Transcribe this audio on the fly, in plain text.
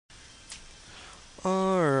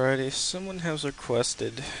Alrighty, someone has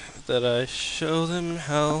requested that I show them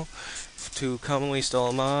how to commonly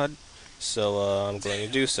install a mod, so I'm going to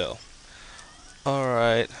do so.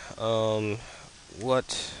 Alright,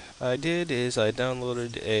 what I did is I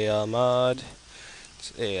downloaded a mod,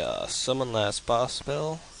 it's a summon last boss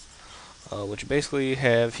spell, what you basically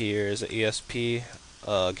have here is a ESP.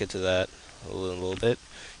 I'll get to that in a little bit.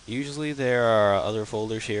 Usually there are other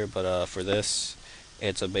folders here, but for this,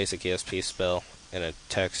 it's a basic ESP spell in a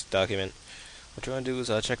text document. What you want to do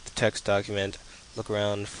is check the text document, look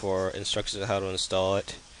around for instructions on how to install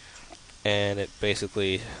it, and it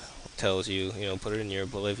basically tells you, put it in your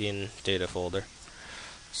Bolivian data folder.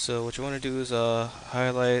 So what you want to do is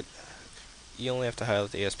highlight. You only have to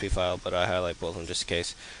highlight the ESP file, but I highlight both of them just in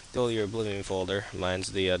case. Go to your Oblivion folder,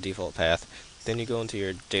 mine's the default path. Then you go into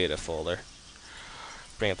your data folder,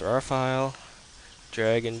 bring up the RAR file,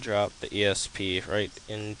 drag and drop the ESP right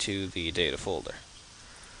into the data folder.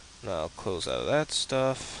 Now close out of that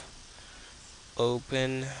stuff,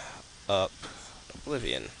 open up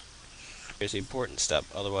Oblivion. Here's the important step,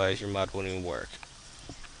 otherwise your mod won't even work.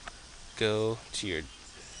 Go to your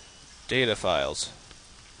data files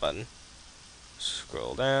button,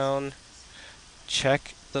 scroll down,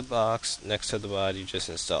 check the box next to the mod you just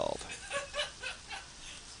installed.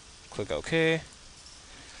 Click OK,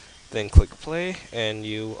 then click play, and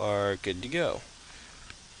you are good to go.